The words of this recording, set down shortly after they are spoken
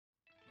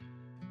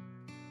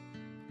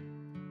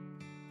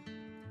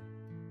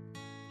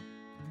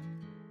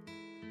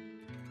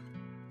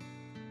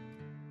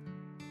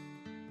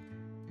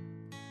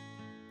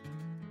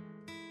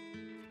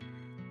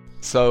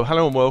So,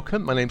 hello and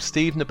welcome. My name's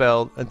Steve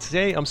Nobel, and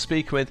today I'm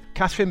speaking with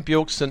Catherine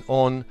Bjorkson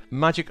on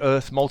Magic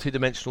Earth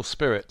Multidimensional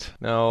Spirit.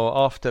 Now,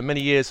 after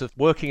many years of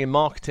working in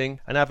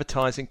marketing and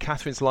advertising,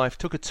 Catherine's life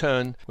took a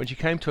turn when she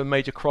came to a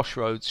major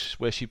crossroads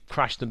where she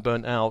crashed and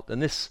burnt out,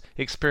 and this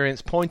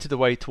experience pointed the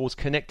way towards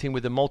connecting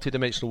with the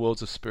multidimensional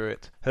worlds of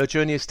spirit. Her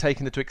journey has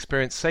taken her to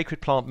experience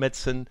sacred plant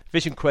medicine,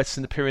 vision quests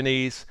in the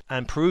Pyrenees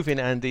and Peruvian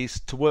Andes,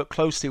 to work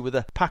closely with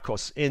the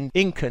Pacos in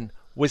Incan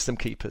Wisdom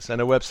Keepers, and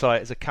her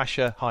website is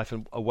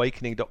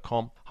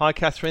akasha-awakening.com. Hi,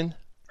 Catherine.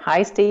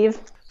 Hi, Steve.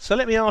 So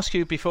let me ask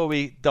you, before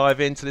we dive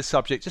into this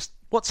subject, just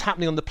what's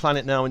happening on the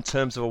planet now in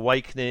terms of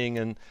awakening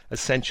and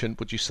ascension,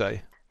 would you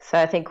say? So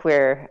I think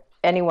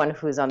anyone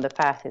who's on the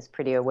path is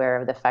pretty aware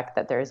of the fact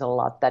that there is a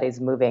lot that is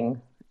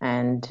moving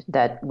and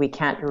that we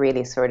can't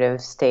really sort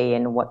of stay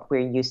in what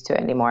we're used to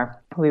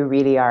anymore. We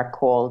really are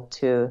called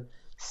to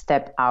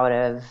step out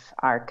of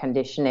our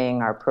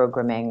conditioning, our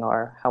programming,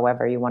 or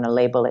however you want to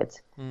label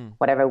it,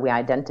 whatever we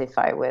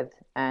identify with,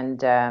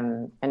 and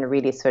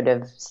really sort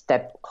of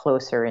step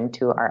closer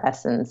into our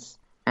essence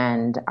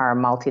and our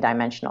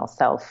multidimensional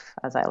self,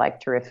 as I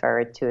like to refer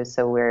it to.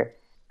 So we're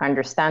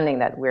understanding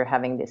that we're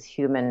having this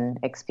human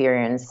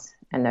experience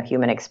and a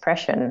human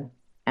expression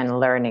and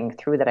learning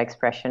through that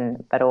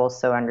expression, but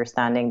also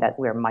understanding that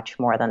we're much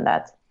more than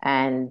that.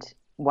 And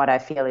what I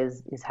feel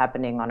is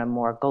happening on a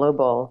more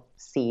global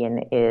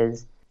scene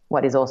is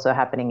what is also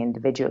happening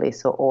individually.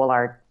 So all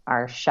our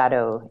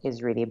shadow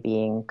is really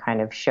being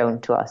kind of shown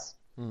to us.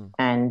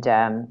 And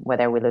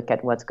whether we look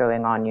at what's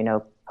going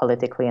on,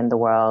 politically in the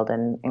world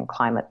and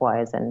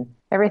climate-wise and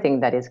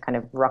everything that is kind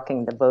of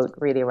rocking the boat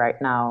really right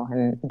now,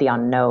 and the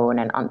unknown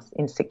and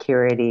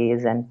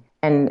insecurities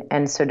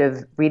and sort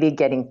of really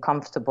getting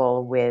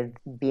comfortable with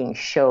being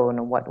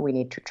shown what we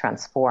need to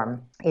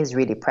transform is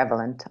really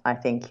prevalent, I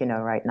think,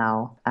 right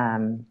now,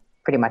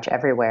 pretty much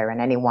everywhere. And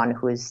anyone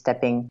who is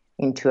stepping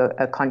into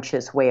a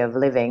conscious way of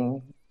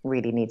living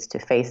really needs to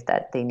face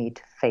that. They need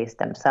to face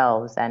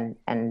themselves and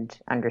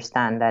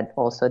understand that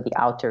also the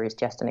outer is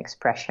just an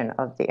expression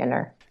of the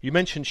inner. You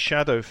mentioned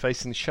shadow,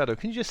 facing the shadow.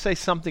 Can you just say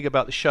something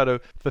about the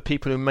shadow for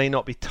people who may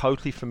not be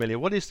totally familiar?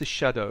 What is the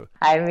shadow?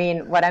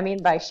 What I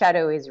mean by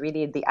shadow is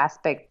really the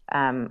aspect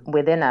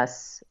within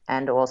us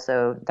and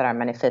also that are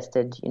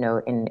manifested,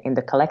 in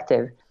the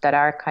collective, that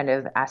are kind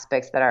of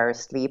aspects that are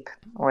asleep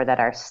or that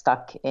are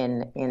stuck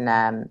in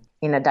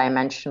a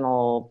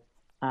dimensional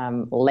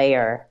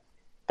layer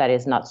that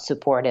is not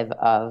supportive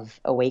of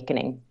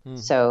awakening.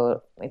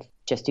 So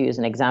just to use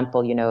an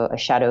example, a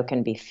shadow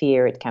can be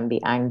fear, it can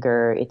be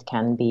anger, it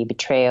can be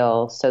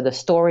betrayal. So the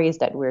stories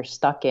that we're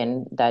stuck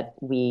in, that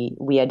we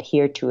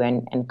adhere to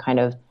and kind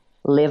of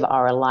live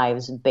our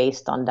lives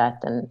based on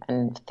that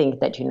and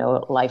think that,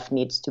 life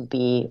needs to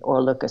be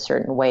or look a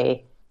certain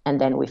way. And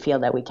then we feel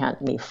that we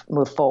can't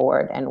move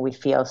forward and we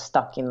feel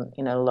stuck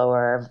in a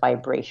lower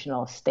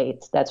vibrational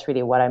state. That's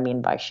really what I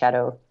mean by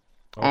shadow.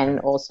 Okay. And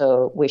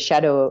also with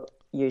shadow,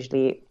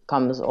 usually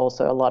comes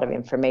also a lot of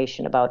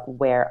information about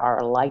where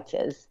our light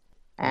is.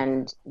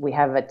 And we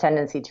have a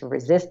tendency to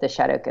resist the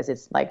shadow because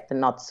it's like the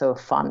not so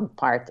fun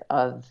part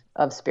of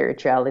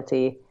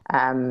spirituality.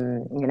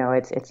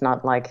 It's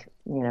not like,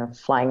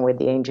 flying with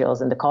the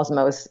angels in the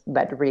cosmos,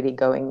 but really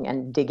going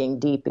and digging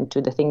deep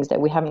into the things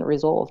that we haven't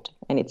resolved.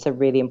 And it's a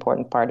really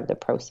important part of the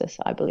process,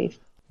 I believe.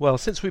 Well,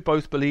 since we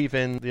both believe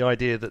in the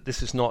idea that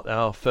this is not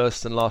our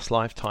first and last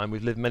lifetime,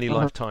 we've lived many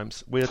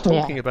lifetimes, we're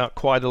talking about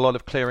quite a lot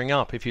of clearing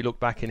up. If you look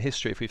back in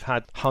history, if we've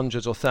had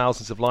hundreds or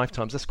thousands of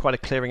lifetimes, that's quite a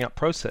clearing up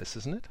process,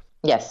 isn't it?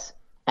 Yes.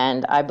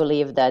 And I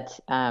believe that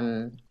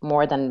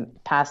more than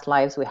past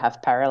lives, we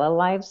have parallel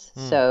lives.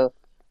 So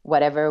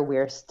whatever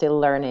we're still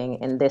learning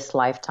in this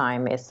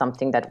lifetime is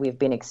something that we've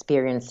been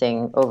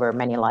experiencing over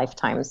many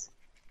lifetimes.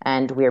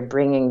 And we're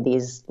bringing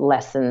these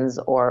lessons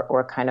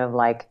or kind of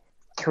like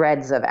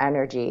threads of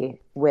energy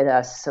with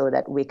us so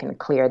that we can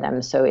clear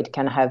them. So we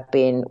can have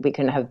been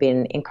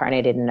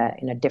incarnated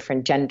in a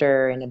different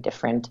gender, in a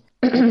different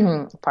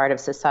part of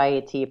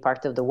society,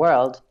 part of the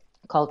world,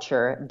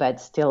 culture,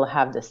 but still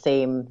have the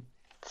same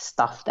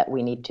stuff that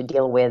we need to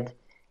deal with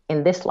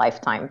in this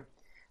lifetime.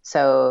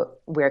 So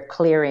we're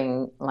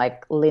clearing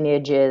like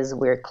lineages.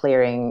 We're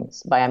clearing,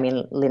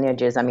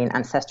 lineages,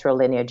 ancestral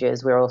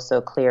lineages. We're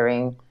also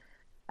clearing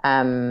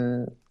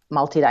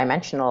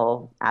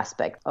multidimensional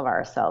aspect of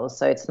ourselves.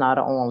 So it's not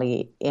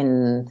only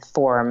in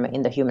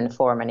the human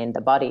form and in the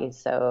body.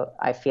 So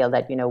I feel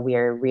that,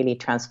 we're really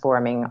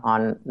transforming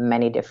on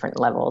many different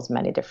levels,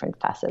 many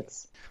different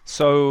facets.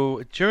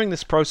 So during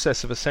this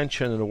process of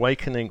ascension and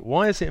awakening,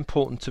 why is it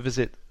important to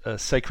visit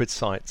sacred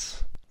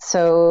sites?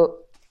 So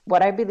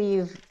what I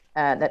believe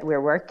that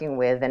we're working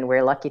with, and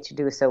we're lucky to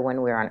do so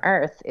when we're on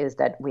Earth, is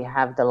that we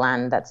have the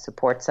land that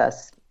supports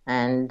us.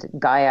 And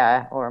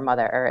Gaia, or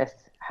Mother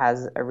Earth,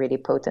 has a really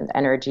potent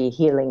energy,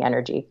 healing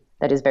energy,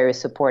 that is very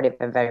supportive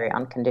and very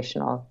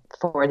unconditional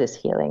for this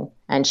healing.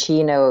 And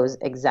she knows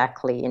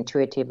exactly,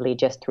 intuitively,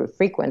 just through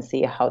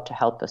frequency, how to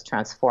help us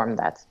transform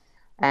that.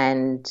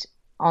 And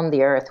on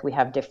the earth, we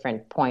have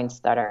different points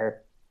that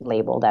are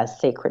labeled as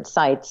sacred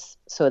sites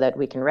so that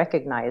we can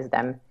recognize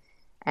them.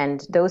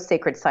 And those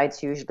sacred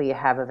sites usually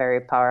have a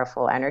very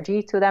powerful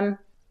energy to them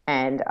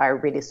and are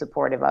really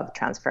supportive of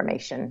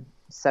transformation.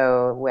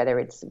 So whether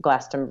it's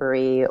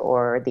Glastonbury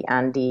or the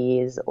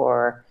Andes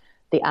or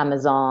the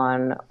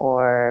Amazon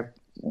or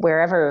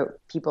wherever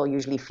people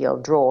usually feel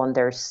drawn,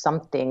 there's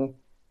something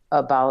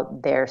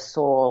about their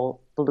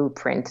soul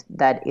blueprint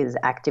that is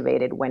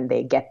activated when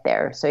they get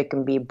there. So it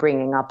can be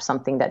bringing up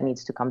something that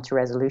needs to come to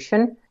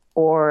resolution,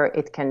 or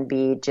it can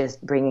be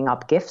just bringing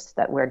up gifts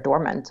that were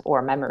dormant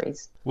or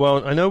memories.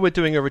 Well, I know we're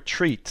doing a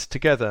retreat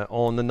together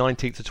on the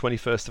 19th to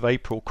 21st of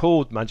April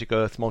called Magic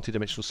Earth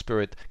Multidimensional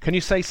Spirit. Can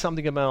you say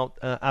something about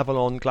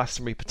Avalon,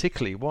 Glastonbury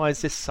particularly? Why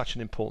is this such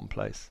an important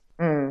place?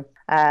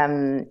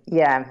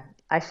 Yeah,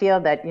 I feel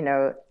that,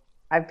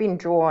 I've been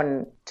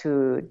drawn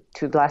to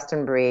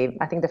Glastonbury.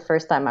 I think the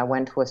first time I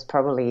went was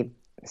probably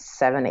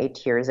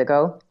 7-8 years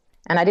ago.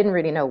 And I didn't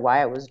really know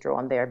why I was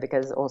drawn there,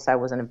 because also I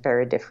was in a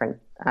very different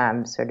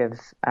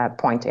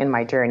point in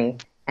my journey.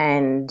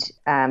 And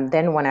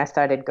then when I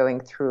started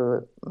going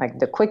through like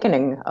the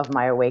quickening of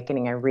my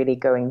awakening and really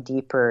going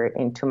deeper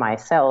into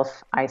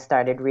myself, I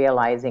started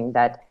realizing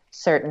that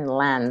certain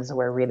lands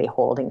were really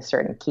holding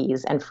certain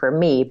keys. And for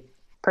me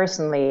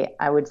personally,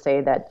 I would say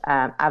that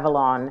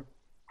Avalon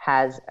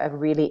has a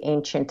really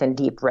ancient and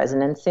deep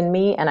resonance in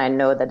me. And I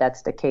know that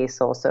that's the case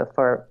also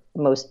for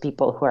most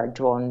people who are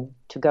drawn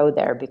to go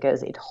there,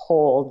 because it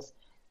holds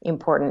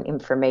important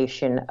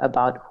information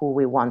about who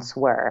we once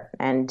were.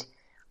 And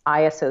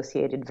I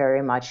associated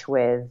very much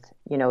with,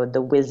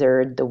 the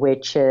wizard, the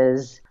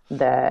witches,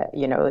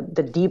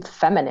 the deep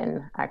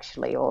feminine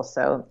actually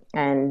also,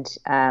 and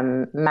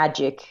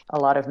magic, a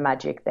lot of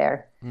magic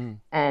there.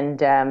 And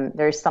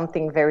there's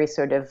something very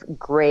sort of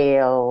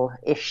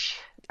grail-ish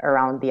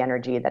around the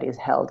energy that is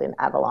held in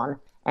Avalon.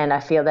 And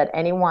I feel that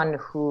anyone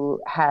who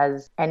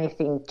has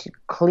anything to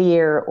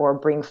clear or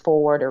bring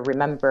forward or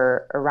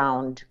remember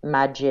around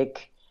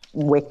magic,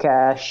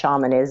 Wicca,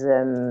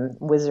 shamanism,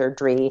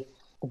 wizardry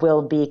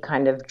will be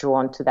kind of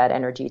drawn to that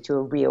energy to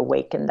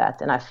reawaken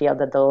that. And I feel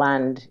that the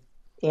land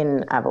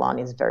in Avalon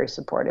is very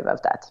supportive of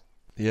that.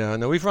 Yeah,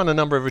 no, we've run a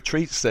number of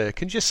retreats there.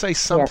 Can you just say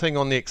something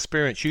on the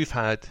experience you've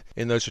had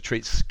in those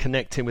retreats,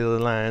 connecting with the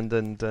land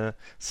and, the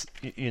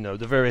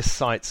various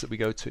sites that we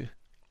go to?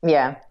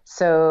 Yeah.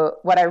 So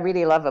what I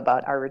really love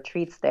about our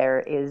retreats there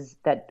is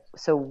that,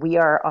 so we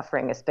are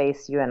offering a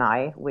space, you and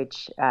I,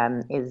 which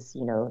is,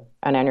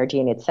 an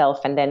energy in itself.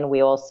 And then we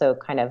also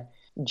kind of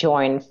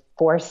join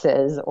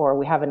forces, or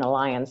we have an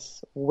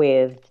alliance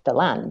with the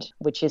land,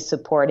 which is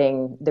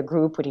supporting the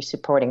group, which is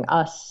supporting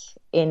us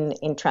in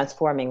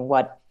transforming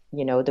what,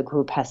 the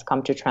group has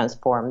come to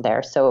transform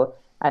there. So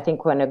I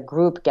think when a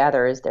group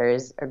gathers, there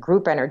is a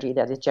group energy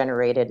that is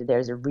generated.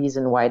 There's a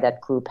reason why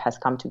that group has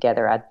come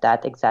together at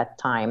that exact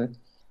time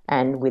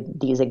and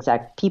with these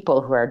exact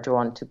people who are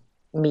drawn to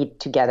meet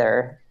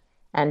together.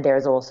 And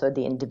there's also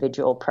the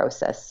individual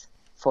process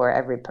for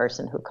every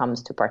person who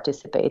comes to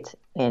participate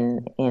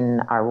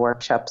in our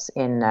workshops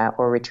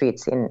or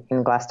retreats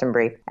in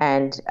Glastonbury.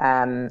 And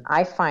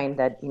I find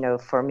that,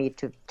 for me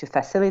to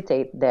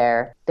facilitate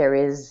there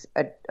is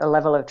a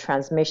level of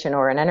transmission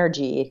or an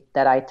energy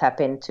that I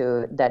tap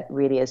into that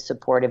really is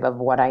supportive of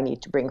what I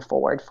need to bring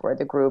forward for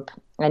the group.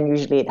 And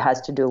usually it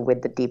has to do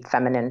with the deep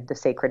feminine, the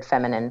sacred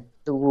feminine,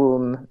 the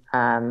womb,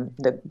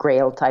 the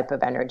grail type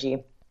of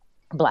energy,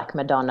 Black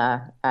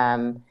Madonna,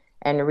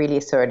 and really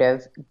sort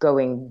of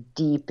going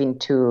deep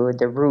into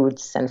the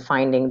roots and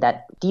finding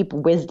that deep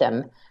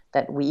wisdom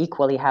that we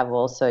equally have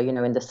also,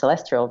 in the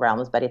celestial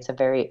realms, but it's a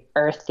very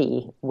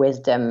earthy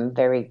wisdom,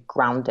 very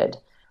grounded.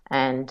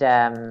 And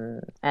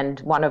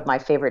one of my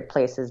favorite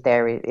places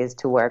there is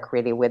to work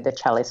really with the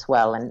Chalice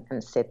Well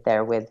and sit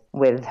there with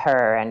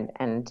her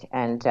and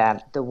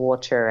the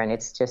water. And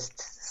it's just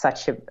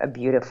such a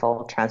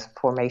beautiful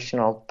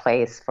transformational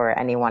place for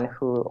anyone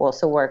who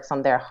also works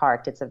on their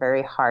heart. It's a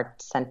very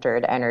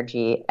heart-centered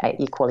energy,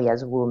 equally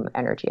as womb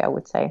energy, I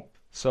would say.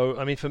 So,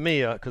 I mean, for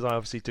me, because I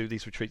obviously do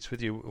these retreats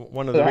with you,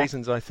 one of the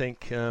reasons I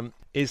think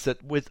is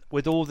that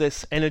with all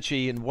this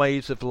energy and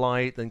waves of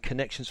light and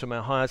connections from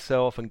our higher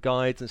self and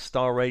guides and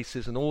star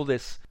races and all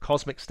this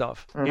cosmic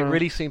stuff, it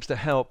really seems to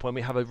help when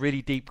we have a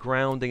really deep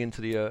grounding into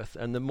the earth.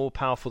 And the more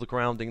powerful the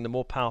grounding, the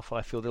more powerful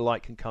I feel the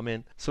light can come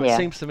in. So it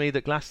seems to me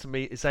that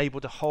Glastonbury is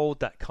able to hold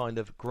that kind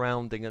of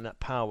grounding and that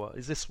power.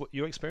 Is this what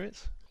you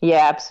experience?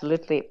 Yeah,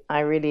 absolutely. I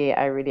really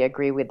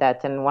agree with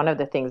that. And one of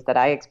the things that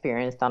I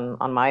experienced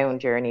on my own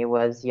journey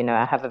was,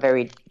 I have a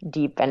very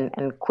deep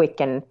and quick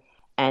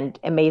and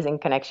amazing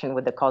connection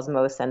with the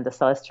cosmos and the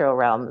celestial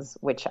realms,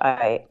 which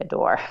I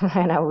adore.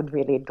 And I would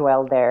really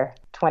dwell there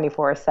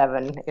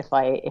 24/7 if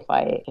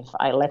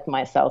I let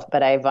myself.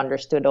 But I've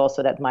understood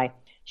also that my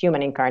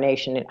human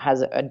incarnation, it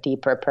has a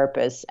deeper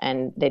purpose,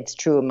 and it's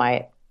through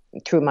my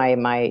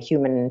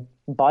human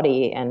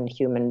body and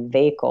human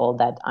vehicle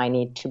that I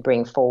need to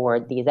bring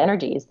forward these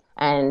energies.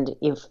 And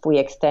if we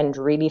extend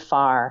really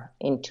far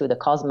into the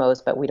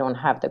cosmos, but we don't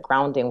have the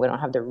grounding, we don't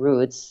have the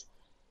roots,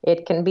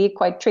 it can be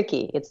quite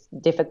tricky. It's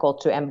difficult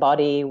to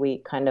embody. We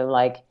kind of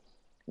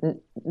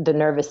the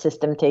nervous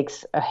system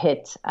takes a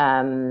hit.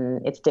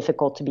 It's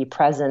difficult to be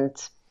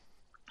present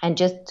and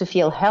just to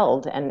feel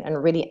held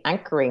and really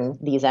anchoring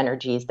these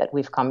energies that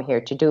we've come here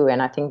to do.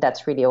 And I think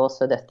that's really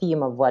also the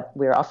theme of what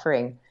we're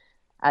offering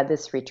at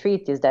this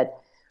retreat, is that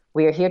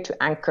we are here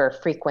to anchor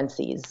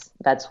frequencies.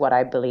 That's what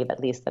I believe,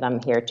 at least, that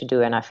I'm here to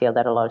do. And I feel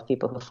that a lot of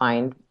people who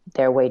find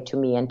their way to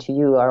me and to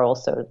you are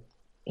also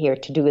here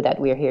to do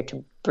that. We are here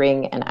to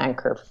bring and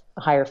anchor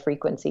higher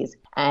frequencies.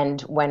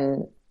 And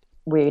when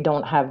we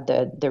don't have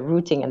the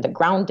rooting and the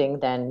grounding,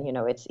 then,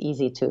 it's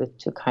easy to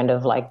kind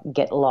of like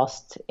get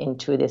lost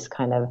into this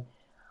kind of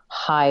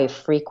high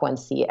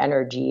frequency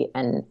energy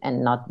and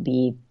not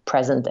be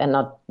present and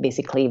not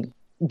basically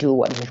do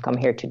what we've come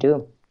here to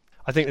do.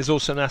 I think there's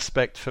also an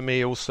aspect for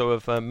me also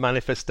of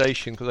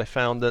manifestation, because I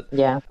found that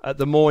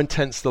the more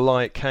intense the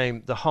light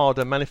came, the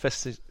harder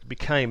manifested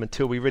became,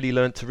 until we really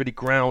learned to really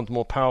ground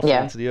more powerfully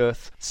into the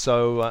earth.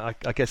 So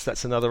I guess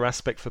that's another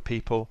aspect for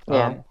people.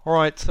 All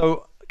right,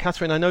 so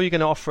Catherine, I know you're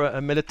going to offer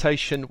a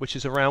meditation which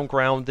is around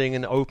grounding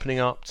and opening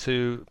up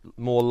to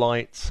more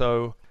light,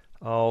 so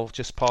I'll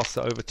just pass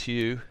that over to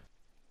you.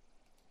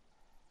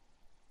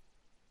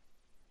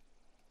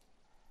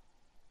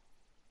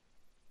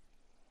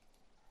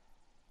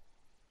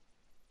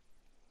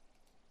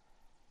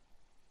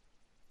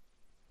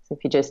 So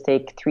if you just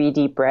take 3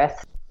 deep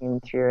breaths in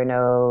through your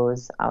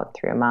nose, out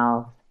through your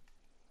mouth.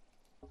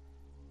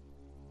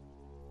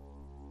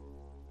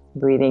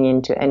 Breathing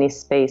into any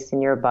space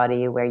in your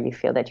body where you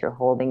feel that you're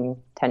holding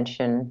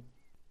tension.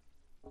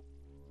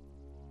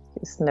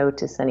 Just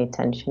notice any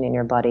tension in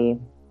your body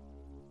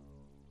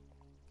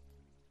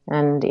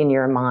and in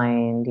your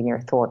mind, in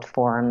your thought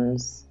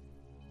forms.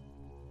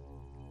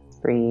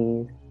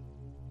 Breathe.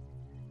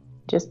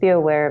 Just be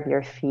aware of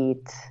your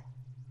feet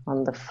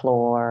on the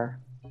floor,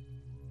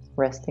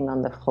 resting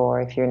on the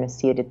floor. If you're in a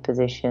seated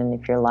position,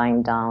 if you're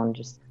lying down,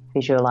 just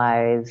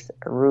visualize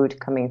a root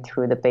coming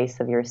through the base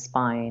of your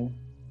spine.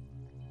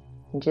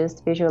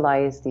 Just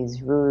visualize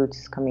these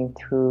roots coming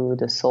through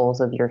the soles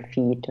of your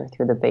feet or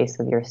through the base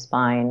of your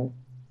spine,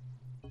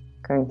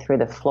 going through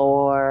the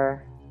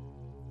floor,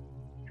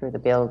 through the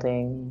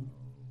building,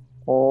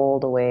 all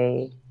the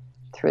way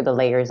through the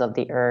layers of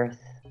the earth,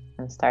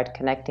 and start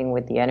connecting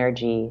with the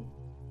energy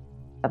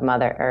of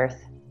Mother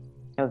Earth,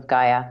 of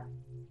Gaia,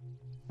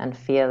 and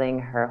feeling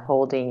her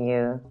holding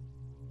you,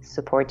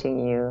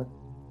 supporting you,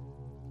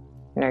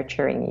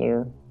 nurturing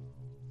you.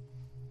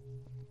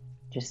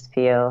 Just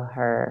feel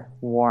her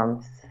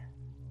warmth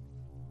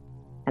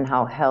and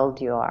how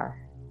held you are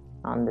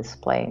on this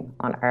plane,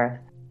 on Earth.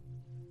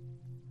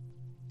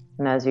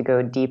 And as you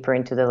go deeper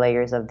into the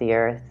layers of the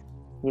Earth,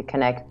 you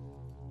connect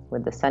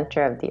with the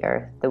center of the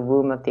Earth, the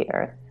womb of the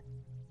Earth.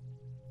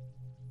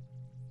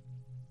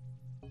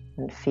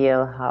 And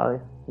feel how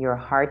your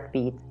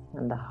heartbeat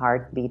and the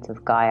heartbeat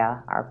of Gaia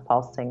are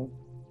pulsing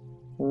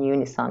in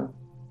unison.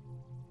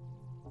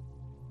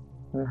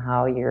 And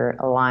how you're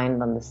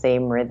aligned on the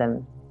same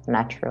rhythm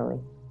naturally.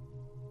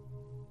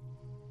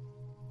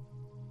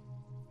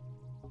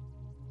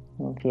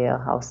 And feel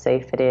how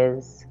safe it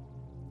is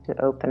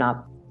to open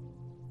up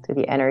to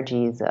the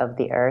energies of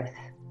the earth,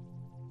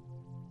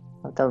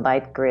 of the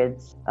light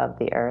grids of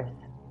the earth,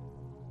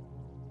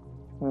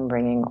 and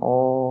bringing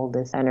all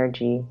this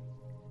energy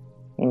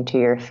into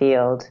your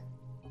field.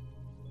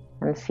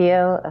 And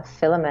feel a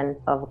filament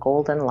of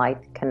golden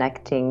light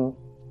connecting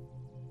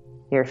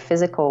your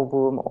physical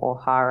womb,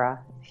 or hara,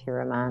 if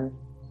you're a man,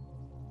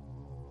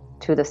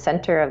 to the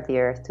center of the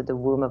earth, to the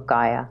womb of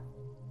Gaia,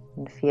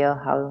 and feel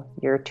how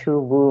your 2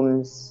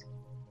 wombs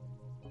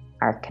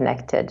are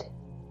connected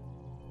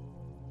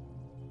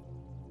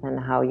and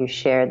how you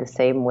share the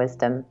same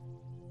wisdom.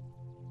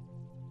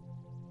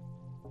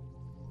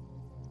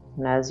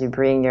 And as you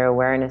bring your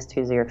awareness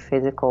to your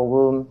physical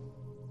womb,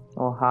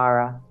 or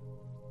hara,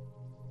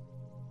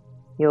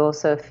 you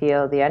also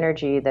feel the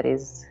energy that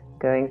is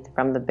going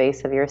from the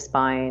base of your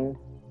spine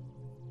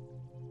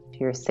to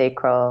your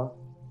sacral,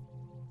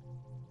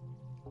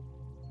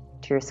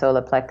 to your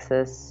solar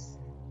plexus,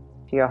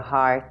 to your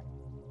heart,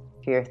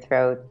 to your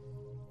throat,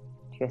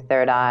 to your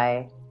third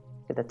eye,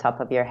 to the top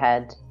of your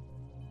head.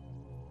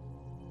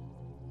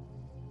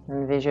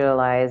 And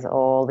visualize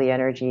all the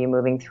energy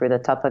moving through the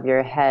top of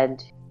your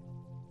head,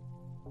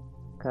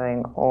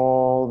 going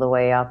all the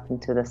way up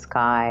into the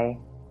sky,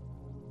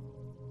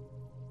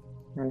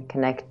 and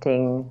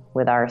connecting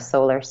with our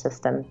solar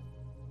system.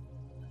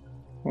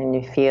 And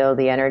you feel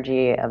the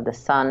energy of the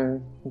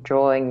sun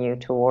drawing you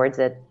towards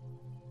it,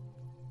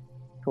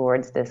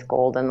 towards this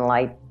golden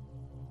light.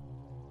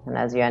 And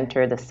as you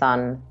enter the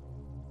sun,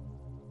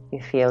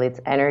 you feel its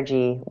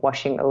energy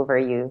washing over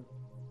you,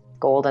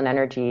 golden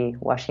energy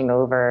washing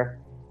over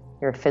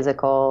your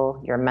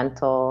physical, your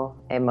mental,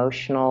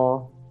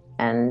 emotional,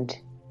 and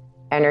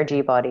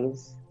energy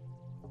bodies.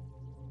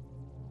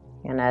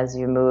 And as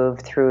you move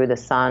through the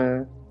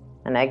sun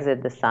and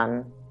exit the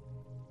sun,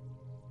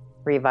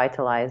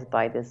 revitalized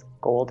by this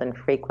golden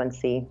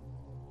frequency,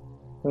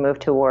 we move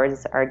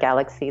towards our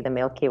galaxy, the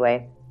Milky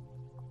Way.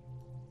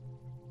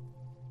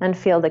 And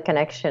feel the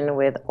connection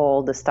with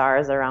all the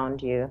stars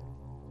around you.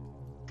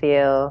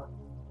 Feel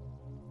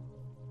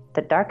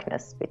the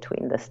darkness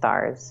between the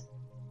stars.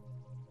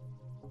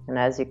 And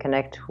as you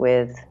connect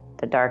with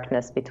the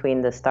darkness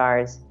between the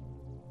stars,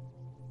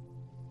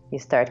 you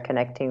start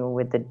connecting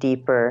with the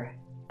deeper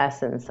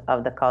essence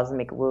of the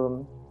cosmic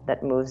womb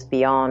that moves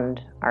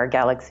beyond our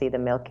galaxy, the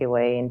Milky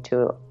Way,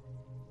 into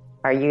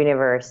our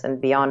universe, and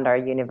beyond our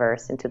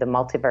universe into the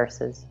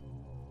multiverses.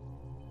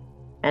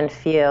 And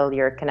feel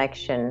your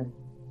connection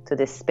to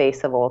this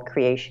space of all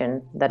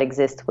creation that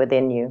exists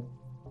within you.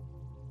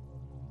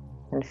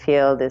 And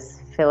feel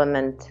this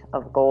filament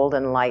of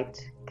golden light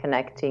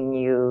connecting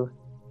you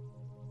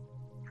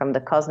from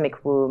the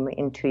cosmic womb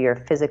into your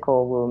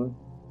physical womb.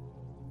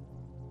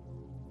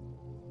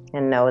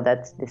 And know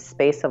that this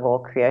space of all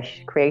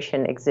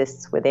creation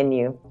exists within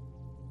you.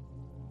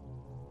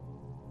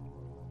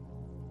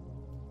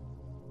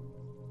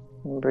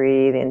 And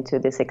breathe into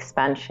this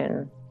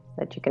expansion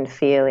that you can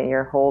feel in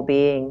your whole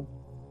being,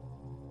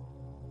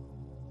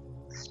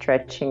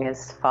 stretching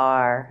as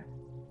far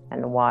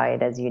and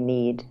wide as you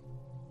need,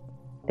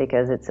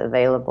 because it's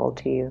available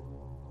to you.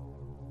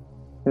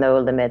 No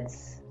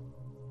limits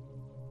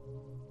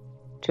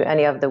to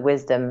any of the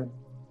wisdom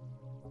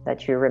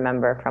that you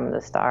remember from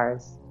the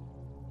stars.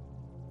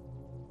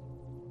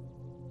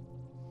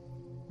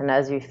 And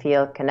as you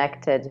feel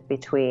connected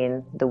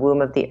between the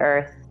womb of the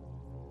earth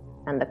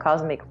and the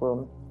cosmic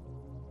womb,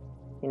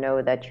 you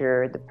know that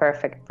you're the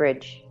perfect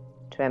bridge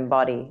to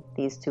embody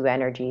these two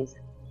energies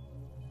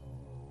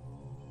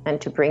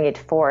and to bring it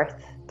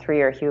forth through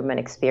your human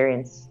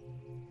experience.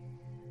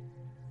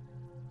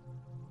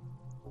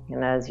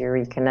 And as you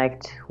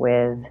reconnect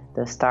with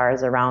the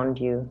stars around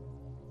you,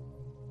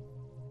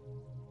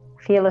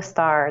 feel a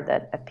star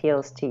that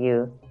appeals to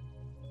you,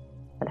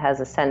 that has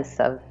a sense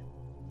of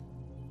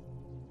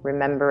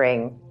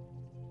remembering,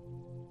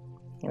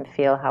 and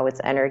feel how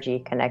its energy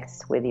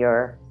connects with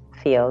your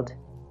field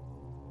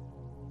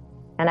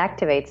and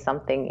activates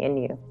something in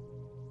you.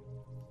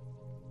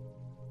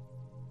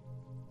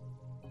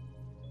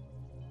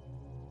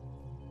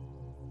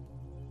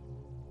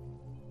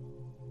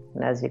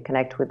 And as you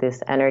connect with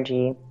this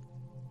energy,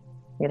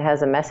 it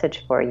has a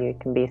message for you. It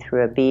can be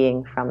through a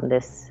being from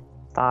this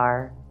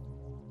star,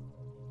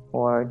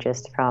 or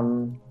just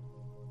from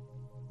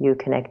you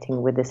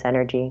connecting with this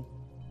energy.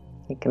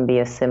 It can be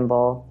a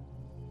symbol,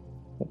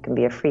 it can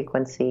be a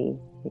frequency,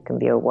 it can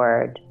be a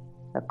word,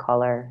 a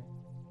color,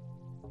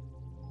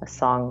 a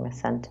song, a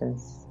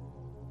sentence,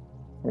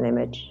 an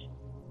image.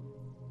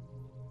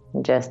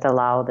 And just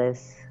allow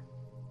this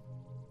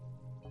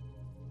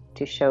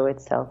to show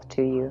itself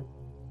to you.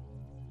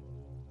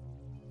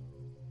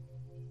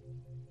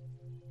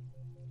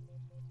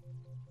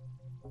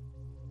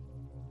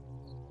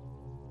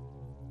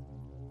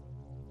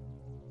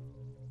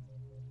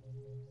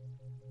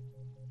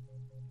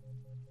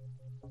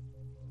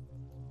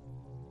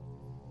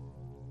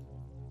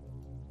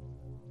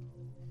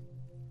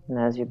 And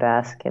as you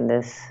bask in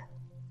this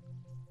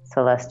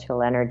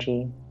celestial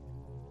energy,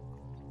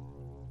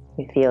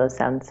 you feel a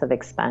sense of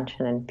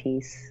expansion and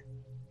peace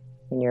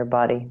in your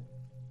body,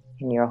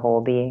 in your whole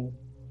being.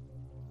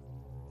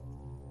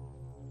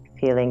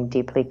 Feeling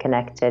deeply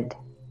connected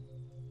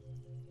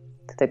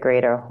to the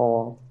greater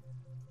whole.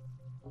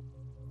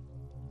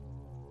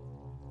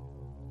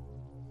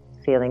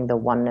 Feeling the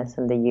oneness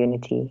and the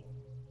unity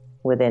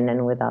within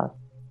and without.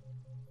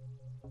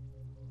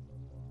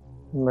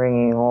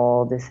 Bringing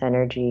all this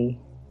energy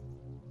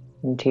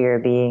into your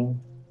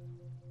being,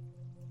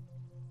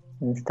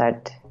 and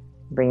start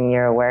bringing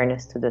your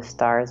awareness to the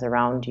stars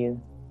around you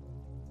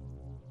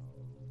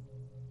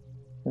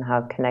and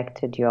how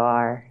connected you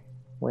are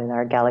with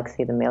our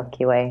galaxy, the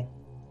Milky Way,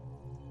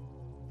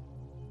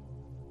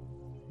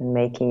 and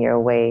making your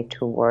way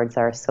towards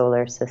our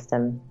solar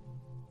system,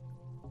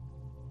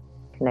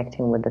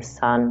 connecting with the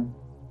sun,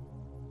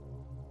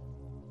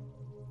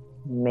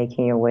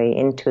 making your way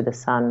into the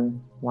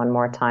sun one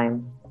more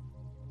time,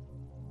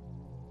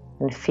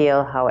 and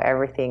feel how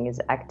everything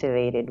is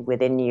activated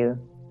within you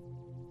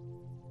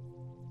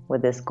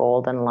with this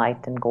golden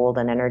light and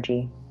golden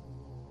energy,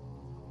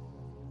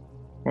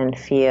 and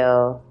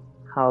feel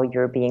how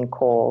you're being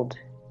called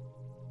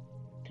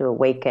to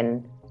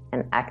awaken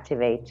and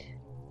activate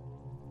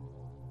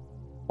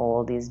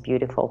all these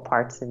beautiful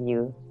parts of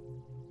you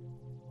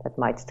that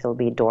might still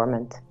be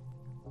dormant,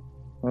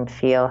 and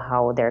feel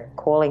how they're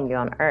calling you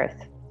on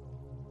earth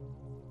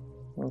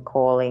and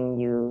calling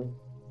you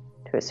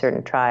to a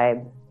certain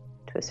tribe,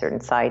 to a certain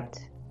site,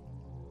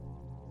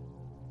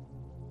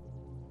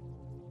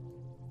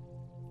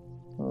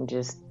 and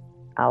just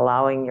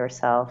allowing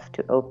yourself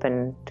to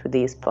open to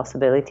these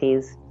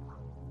possibilities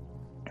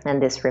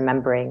and this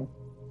remembering,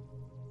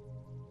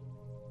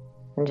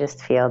 and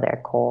just feel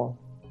their call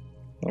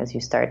as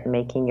you start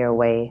making your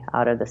way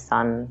out of the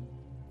sun,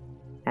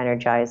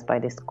 energized by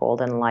this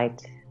golden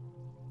light.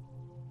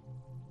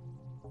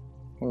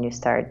 And you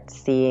start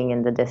seeing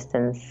in the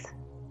distance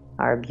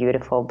our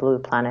beautiful blue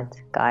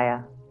planet, Gaia.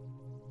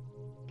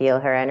 Feel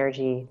her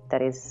energy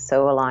that is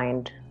so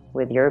aligned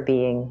with your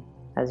being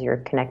as you're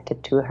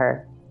connected to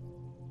her.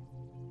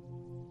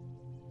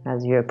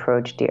 As you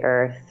approach the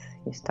earth,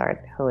 you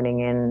start honing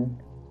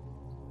in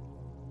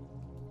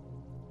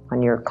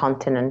on your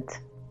continent,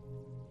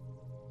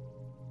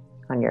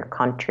 on your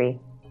country,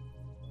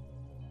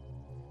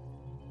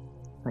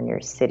 on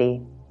your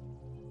city,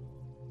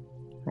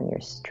 on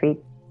your street,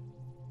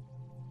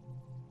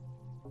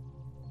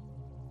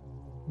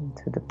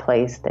 into the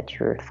place that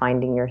you're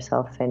finding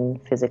yourself in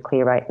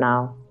physically right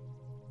now.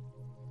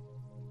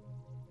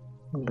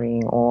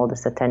 Bringing all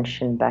this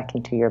attention back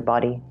into your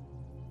body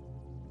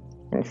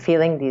and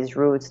feeling these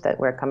roots that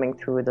were coming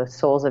through the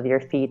soles of your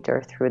feet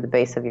or through the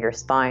base of your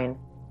spine,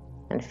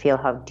 and feel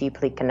how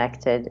deeply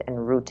connected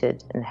and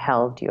rooted and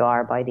held you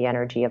are by the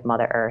energy of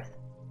Mother Earth.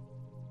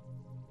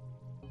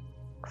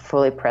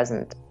 Fully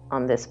present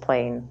on this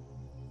plane,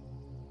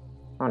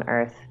 on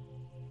Earth,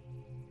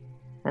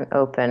 and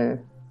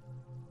open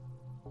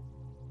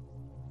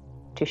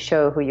to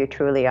show who you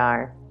truly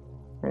are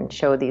and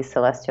show these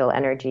celestial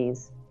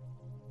energies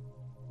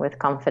with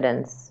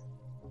confidence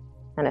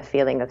and a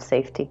feeling of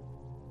safety.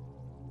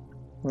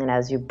 And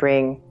as you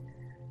bring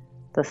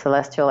the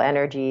celestial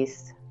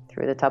energies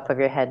through the top of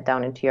your head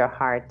down into your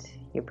heart,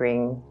 you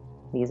bring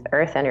these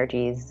earth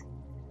energies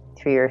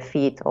through your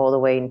feet all the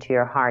way into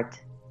your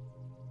heart,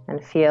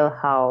 and feel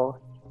how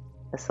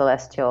the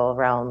celestial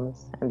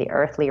realms and the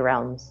earthly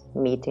realms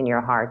meet in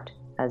your heart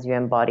as you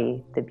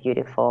embody the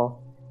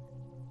beautiful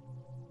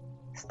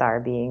star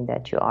being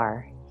that you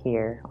are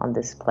here on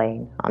this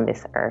plane, on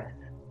this earth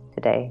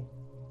today.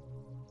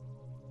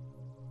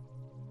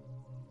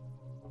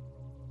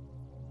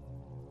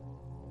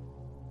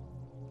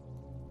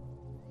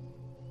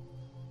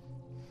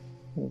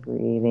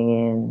 Breathing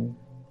in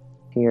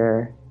to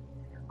your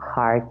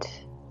heart,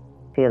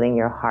 feeling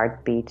your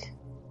heartbeat,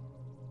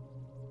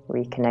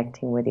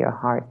 reconnecting with your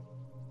heart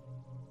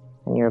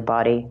and your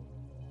body,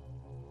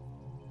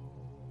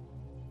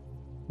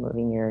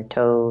 moving your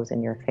toes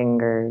and your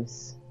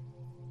fingers,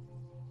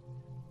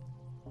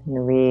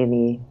 and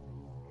really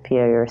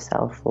feel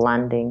yourself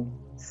landing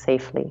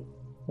safely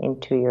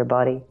into your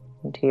body,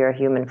 into your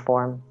human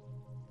form,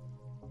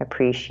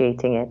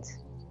 appreciating it,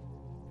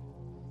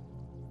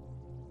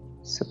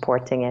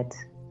 supporting it,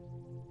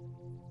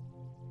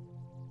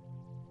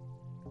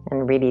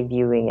 and really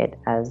viewing it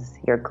as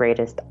your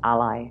greatest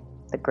ally,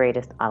 the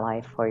greatest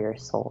ally for your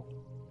soul.